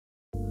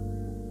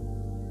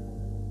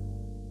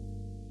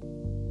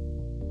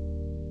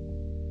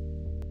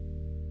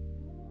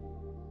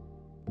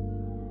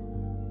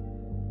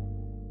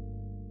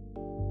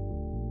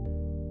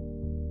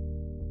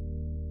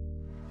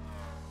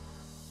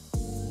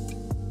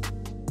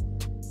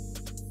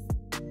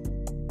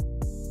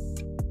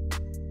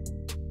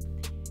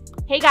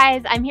Hey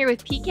guys, I'm here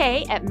with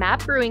PK at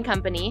MAP Brewing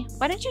Company.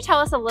 Why don't you tell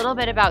us a little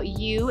bit about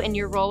you and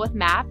your role with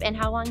MAP and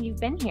how long you've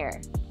been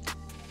here?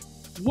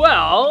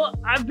 Well,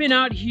 I've been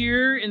out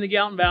here in the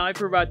Gallatin Valley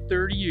for about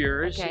 30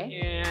 years,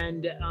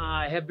 and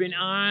have been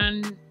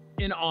on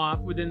and off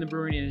within the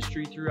brewing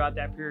industry throughout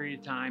that period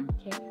of time.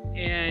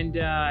 And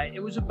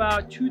it was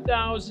about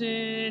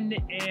 2000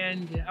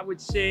 and I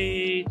would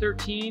say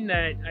 13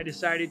 that I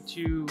decided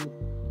to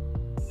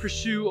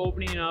pursue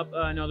opening up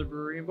another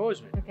brewery in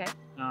Bozeman.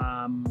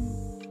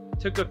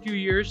 Took a few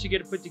years to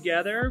get it put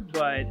together,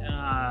 but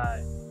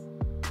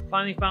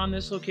finally found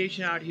this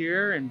location out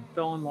here and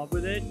fell in love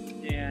with it,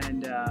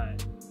 and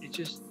it's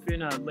just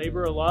been a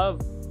labor of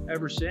love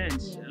ever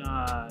since.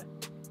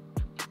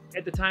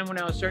 At the time when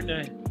I was starting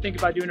to think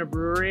about doing a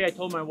brewery, I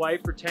told my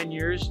wife for 10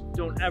 years,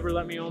 don't ever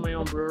let me own my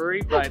own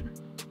brewery, but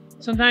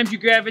sometimes you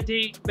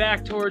gravitate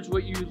back towards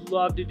what you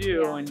love to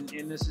do, and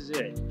this is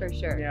it. For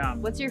sure. Yeah.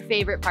 What's your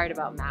favorite part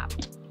about MAP?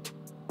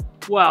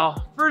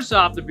 Well, first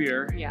off, the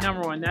beer.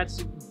 Number one, that's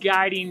the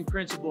guiding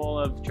principle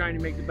of trying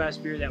to make the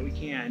best beer that we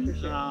can. For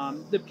sure.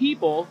 The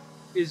people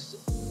is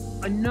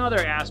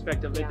another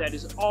aspect of it that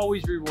is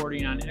always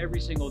rewarding on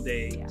every single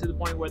day, to the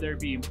point whether it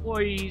be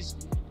employees,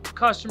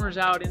 customers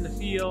out in the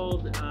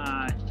field.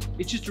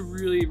 It's just a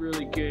really,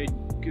 really good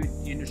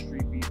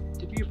industry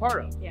to be a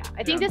part of.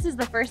 I think this is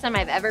the first time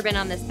I've ever been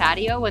on this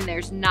patio when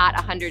there's not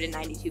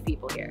 192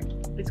 people here.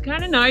 It's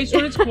kind of nice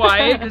when it's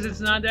quiet, because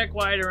it's not that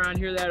quiet around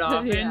here that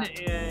often.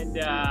 And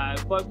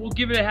but we'll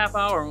give it a half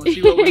hour and we'll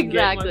see what we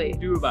can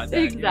do about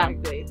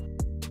that.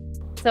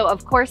 So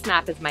of course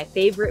MAP is my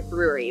favorite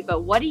brewery,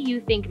 but what do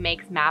you think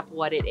makes MAP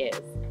what it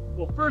is?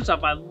 Well, first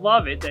off, I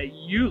love it that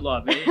you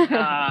love it.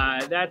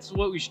 That's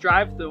what we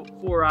strive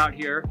for out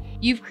here.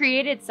 You've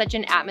created such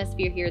an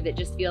atmosphere here that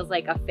just feels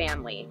like a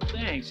family.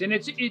 Thanks, and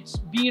it's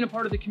being a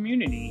part of the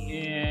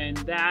community, and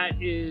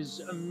that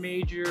is a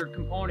major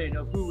component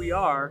of who we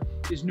are,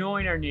 is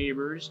knowing our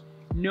neighbors,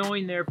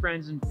 knowing their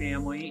friends and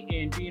family,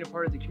 and being a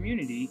part of the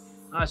community,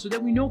 so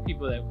that we know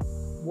people that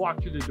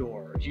walk through the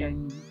door,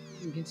 and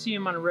you can see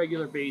them on a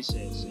regular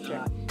basis.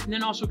 And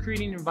then also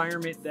creating an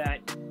environment that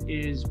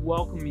is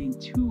welcoming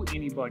to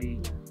anybody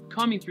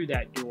coming through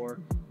that door.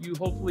 You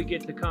hopefully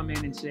get to come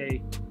in and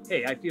say,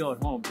 hey, I feel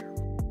at home here.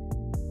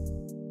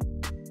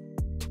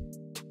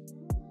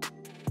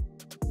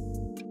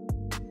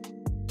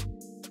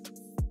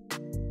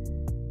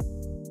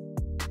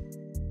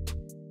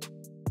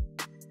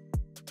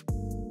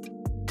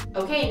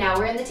 Okay, now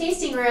we're in the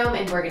tasting room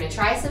and we're gonna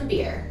try some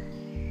beer.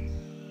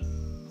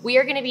 We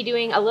are gonna be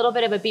doing a little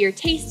bit of a beer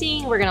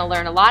tasting. We're gonna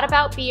learn a lot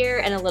about beer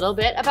and a little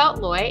bit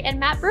about Loy and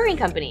MAP Brewing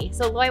Company.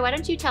 So Loy, why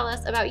don't you tell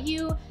us about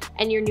you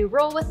and your new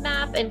role with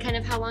MAP and kind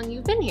of how long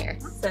you've been here?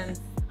 Awesome.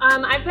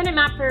 I've been at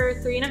MAP for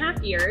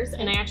 3.5 years,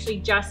 and I actually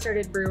just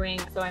started brewing.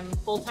 So I'm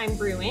full-time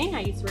brewing. I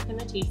used to work in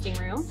the tasting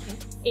room.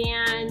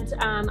 And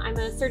I'm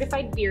a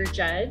certified beer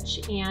judge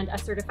and a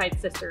certified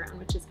cicerone,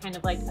 which is kind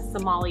of like a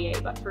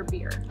sommelier, but for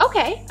beer.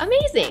 Okay,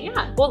 amazing.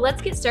 Well,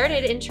 let's get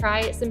started and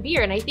try some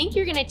beer. And I think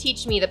you're gonna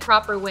teach me the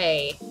proper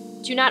way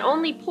to not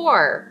only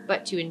pour,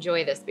 but to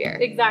enjoy this beer.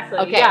 Exactly.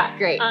 Okay,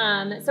 great.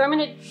 So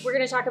we're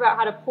gonna talk about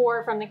how to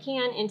pour from the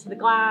can into the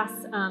glass.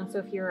 So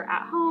if you're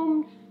at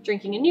home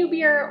drinking a new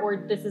beer, or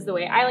this is the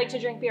way I like to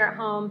drink beer at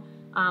home,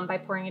 by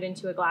pouring it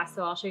into a glass.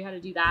 So I'll show you how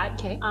to do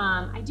that.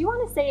 I do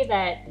want to say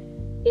that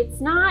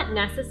it's not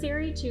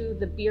necessary to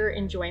the beer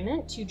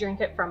enjoyment to drink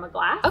it from a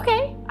glass.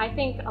 I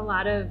think a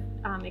lot of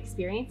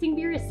experiencing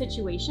beer is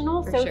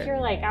situational. So if you're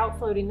like out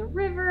floating the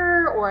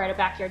river or at a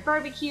backyard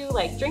barbecue,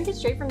 like drink it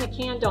straight from the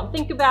can, don't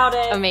think about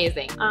it.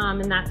 Amazing.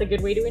 And that's a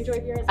good way to enjoy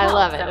beer as well. I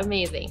love it,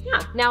 amazing.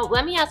 Now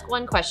let me ask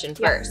one question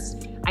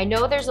first. I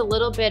know there's a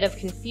little bit of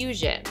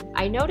confusion.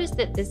 I noticed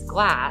that this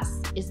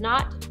glass is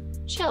not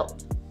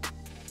chilled.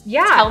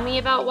 Tell me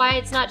about why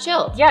it's not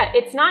chilled.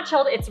 It's not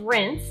chilled, it's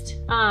rinsed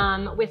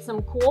with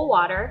some cool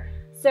water.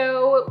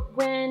 So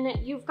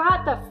when you've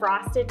got the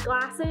frosted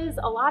glasses,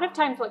 a lot of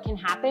times what can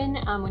happen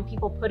when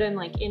people put them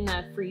like in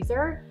the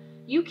freezer,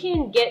 you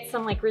can get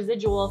some like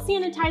residual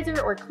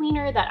sanitizer or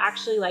cleaner that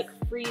actually like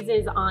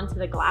freezes onto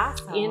the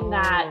glass in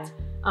that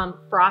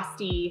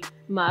frosty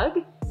mug.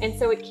 And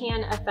so it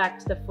can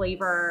affect the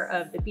flavor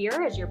of the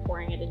beer as you're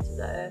pouring it into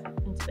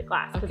the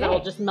glass, because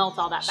it'll just melt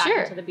all that back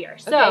into the beer.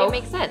 So it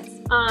makes sense.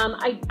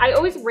 I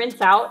always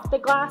rinse out the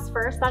glass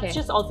first. That's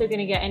just also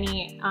gonna get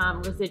any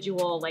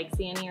residual like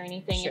sand or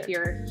anything. If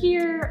you're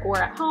here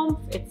or at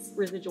home, it's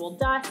residual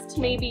dust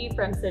maybe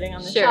from sitting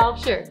on the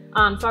shelf. So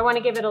I wanna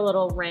give it a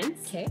little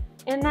rinse.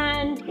 And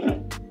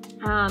then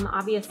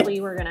obviously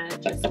we're gonna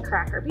just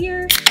crack our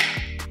beer.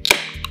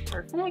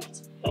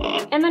 Perfect.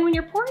 And then when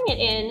you're pouring it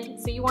in,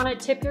 so you want to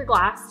tip your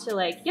glass to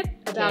like,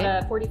 about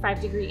a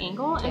 45-degree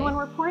angle. And when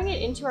we're pouring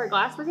it into our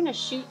glass, we're going to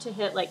shoot to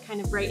hit like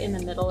kind of right in the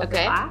middle of the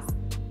glass.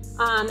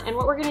 And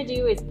what we're going to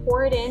do is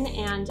pour it in,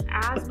 and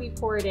as we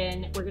pour it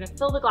in, we're going to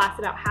fill the glass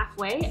about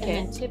halfway and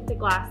then tip the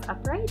glass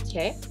upright.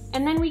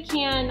 And then we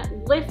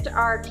can lift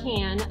our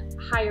can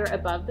higher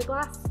above the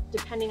glass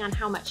depending on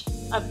how much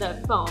of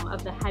the foam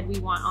of the head we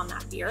want on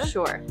that beer.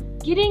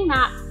 getting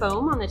that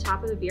foam on the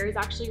top of the beer is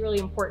actually really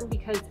important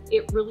because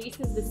it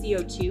releases the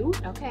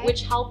CO2,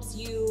 which helps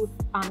you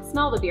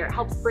smell the beer. It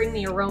helps bring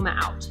the aroma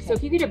out. So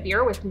if you get a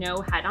beer with no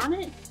head on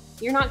it,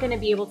 you're not going to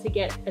be able to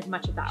get as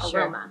much of that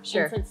aroma.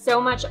 And since so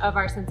much of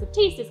our sense of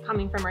taste is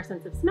coming from our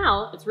sense of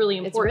smell, it's really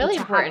important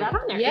to have that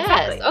on there.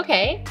 Yes.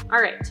 Okay. All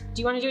right.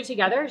 Do you want to do it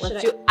together?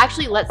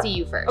 Actually, let's see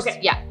you first. Okay.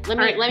 Yeah. Let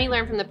me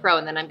learn from the pro,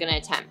 and then I'm going to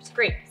attempt.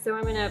 Great. So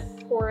I'm going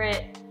to pour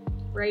it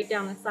right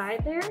down the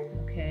side there.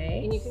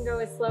 Okay. And you can go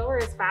as slow or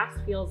as fast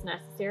feels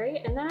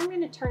necessary. And then I'm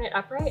going to turn it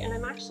upright, and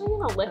I'm actually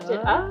going to lift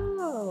it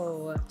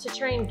up to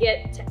try and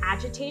get to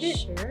agitate it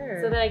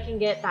so that I can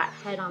get that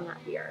head on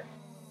that beer.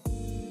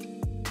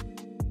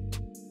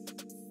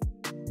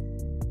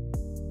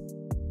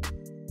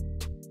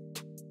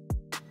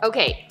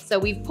 Okay, so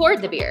we've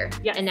poured the beer,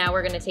 and now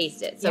we're gonna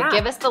taste it. So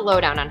give us the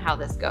lowdown on how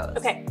this goes.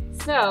 Okay,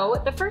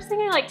 so the first thing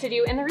I like to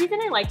do, and the reason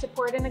I like to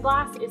pour it in a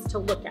glass is to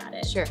look at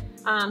it. Sure.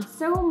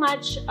 So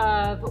much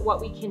of what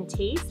we can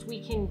taste,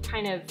 we can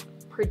kind of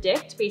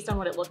predict based on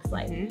what it looks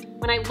like.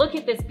 When I look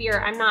at this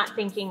beer, I'm not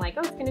thinking like, oh,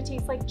 it's gonna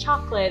taste like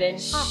chocolate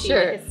and coffee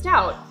like a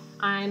stout.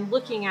 I'm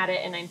looking at it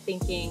and I'm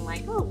thinking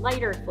like, oh,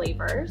 lighter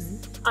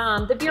flavors.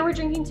 The beer we're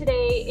drinking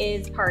today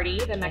is Party,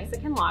 the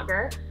Mexican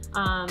lager.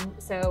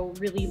 So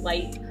really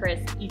light,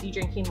 crisp, easy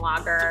drinking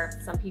lager.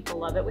 Some people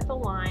love it with a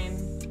lime.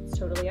 It's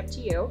totally up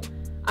to you.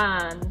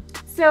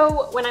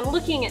 So when I'm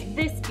looking at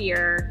this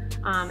beer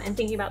and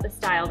thinking about the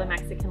style, the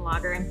Mexican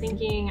lager, I'm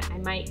thinking I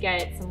might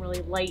get some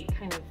really light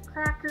kind of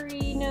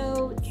crackery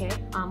notes,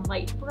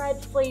 light bread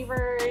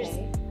flavors.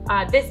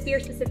 This beer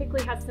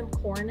specifically has some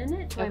corn in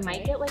it, so I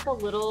might get like a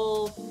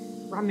little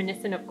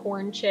reminiscent of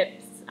corn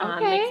chips.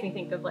 Makes me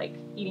think of like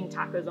eating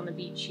tacos on the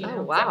beach, you know?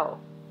 Oh, wow.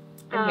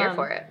 I'm here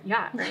for it.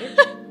 Yeah,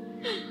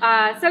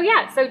 right?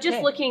 So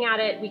just looking at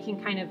it, we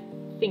can kind of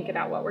think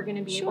about what we're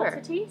gonna be able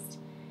to taste.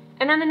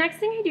 And then the next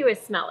thing I do is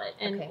smell it.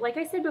 And like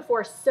I said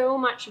before, so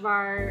much of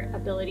our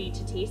ability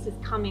to taste is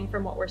coming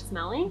from what we're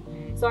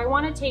smelling. So I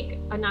wanna take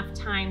enough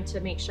time to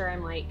make sure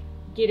I'm like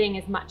getting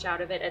as much out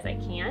of it as I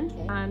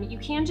can. You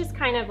can just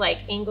kind of like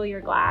angle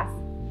your glass.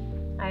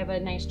 I have a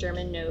nice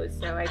German nose,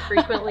 so I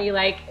frequently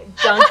like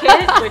dunk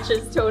it, which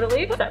is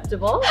totally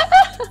acceptable.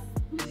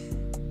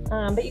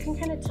 But you can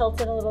kind of tilt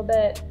it a little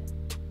bit.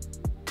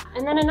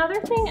 And then another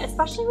thing,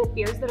 especially with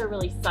beers that are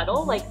really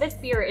subtle, like this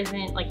beer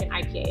isn't like an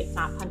IPA, it's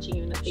not punching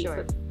you in the face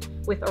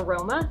with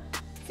aroma.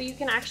 So you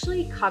can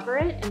actually cover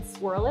it and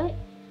swirl it,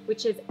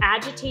 which is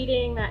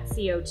agitating that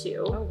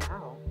CO2. Oh,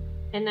 wow.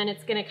 And then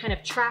it's gonna kind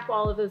of trap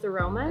all of those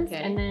aromas,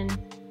 and then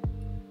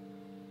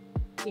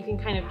you can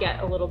kind of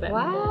get a little bit more.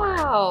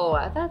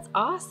 Wow, that's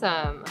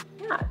awesome.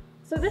 Yeah,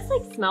 so this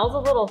like smells a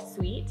little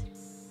sweet.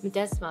 It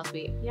does smell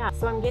sweet. Yeah,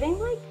 so I'm getting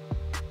like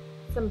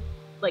some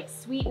like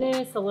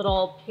sweetness, a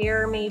little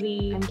pear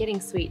maybe. I'm getting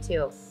sweet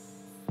too.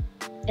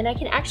 And I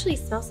can actually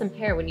smell some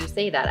pear when you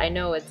say that. I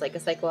know it's like a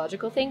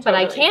psychological thing, but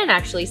I can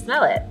actually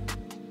smell it.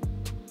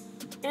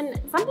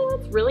 And something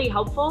that's really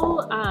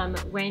helpful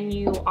when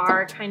you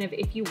are kind of,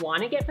 if you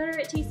want to get better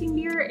at tasting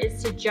beer,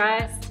 is to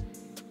just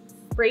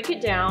break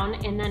it down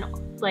and then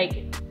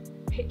like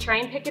try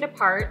and pick it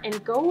apart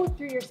and go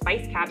through your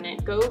spice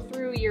cabinet, go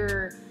through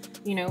your,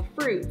 you know,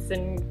 fruits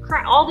and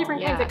all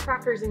different kinds of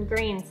crackers and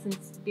grains,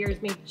 since beer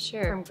is made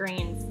from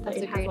grains.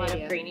 It has a lot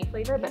of grainy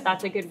flavor, but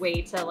that's a good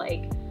way to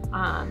like,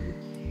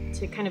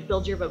 to kind of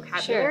build your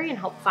vocabulary and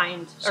help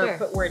find or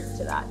put words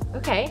to that.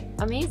 Okay,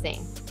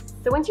 amazing.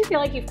 So once you feel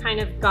like you've kind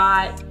of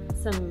got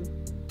some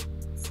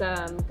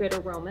good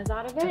aromas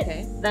out of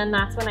it, then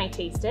that's when I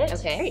taste it.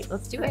 Okay, great,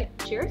 let's do it.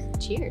 Cheers.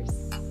 Cheers.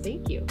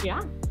 Thank you.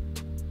 Yeah.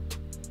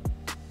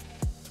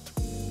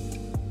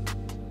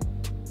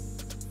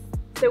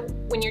 So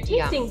when you're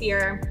tasting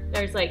beer,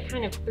 there's like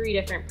kind of 3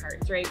 different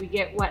parts, right? We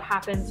get what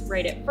happens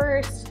right at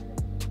first,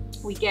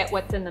 we get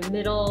what's in the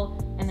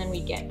middle, and then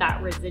we get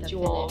that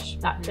residual,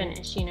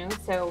 finish, you know?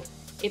 So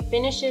it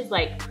finishes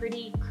like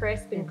pretty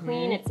crisp and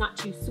clean. It's not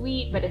too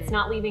sweet, but it's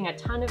not leaving a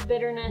ton of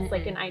bitterness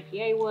like an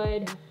IPA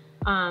would.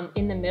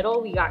 In the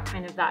middle, we got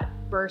kind of that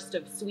burst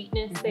of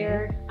sweetness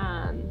there.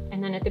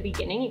 And then at the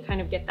beginning, you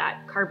kind of get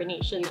that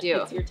carbonation that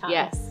hits your tongue.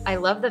 Yes, I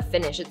love the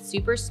finish. It's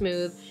super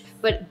smooth.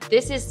 But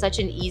this is such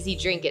an easy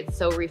drink. It's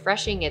so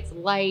refreshing, it's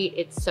light,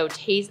 it's so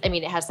I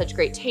mean, it has such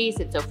great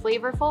taste, it's so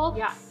flavorful.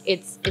 Yeah.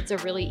 It's a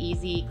really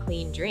easy,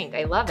 clean drink.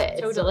 I love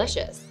it, it's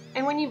delicious.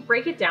 And when you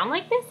break it down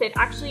like this, it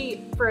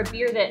actually, for a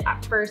beer that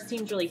at first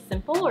seems really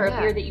simple, or a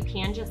beer that you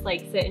can just like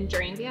sit and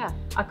drink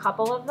a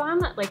couple of them,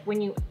 like when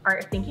you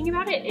are thinking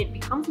about it, it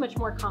becomes much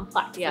more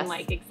complex and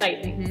like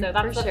exciting. So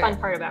that's the fun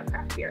part about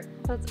craft beer.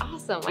 That's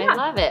awesome, I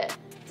love it.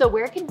 So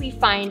where can we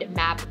find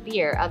MAP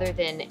beer other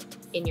than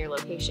in your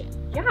location?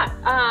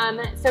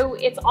 So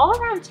it's all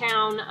around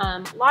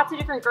town, lots of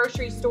different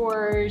grocery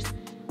stores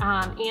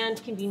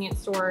and convenience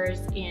stores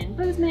in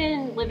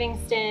Bozeman,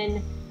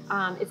 Livingston.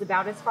 Is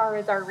about as far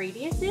as our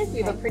radius is.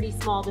 We have a pretty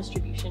small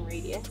distribution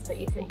radius, but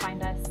you can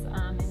find us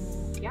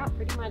in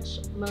pretty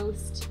much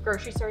most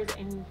grocery stores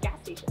and gas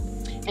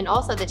stations. And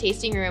also the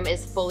tasting room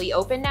is fully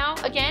open now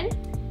again?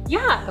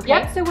 Yeah. Okay.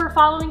 Yep. So we're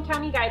following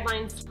county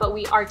guidelines, but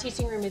our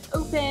tasting room is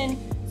open.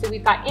 So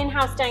we've got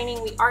in-house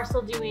dining. We are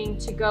still doing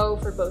to-go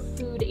for both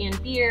food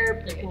and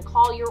beer. You can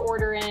call your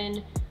order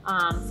in.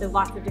 So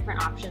lots of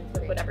different options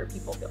with whatever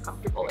people feel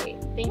comfortable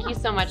with. Thank you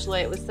so much,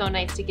 Loy. It was so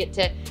nice to get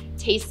to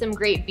taste some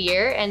great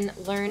beer and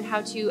learn how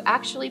to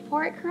actually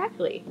pour it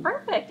correctly.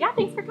 Perfect. Yeah,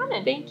 thanks for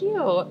coming. Thank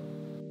you.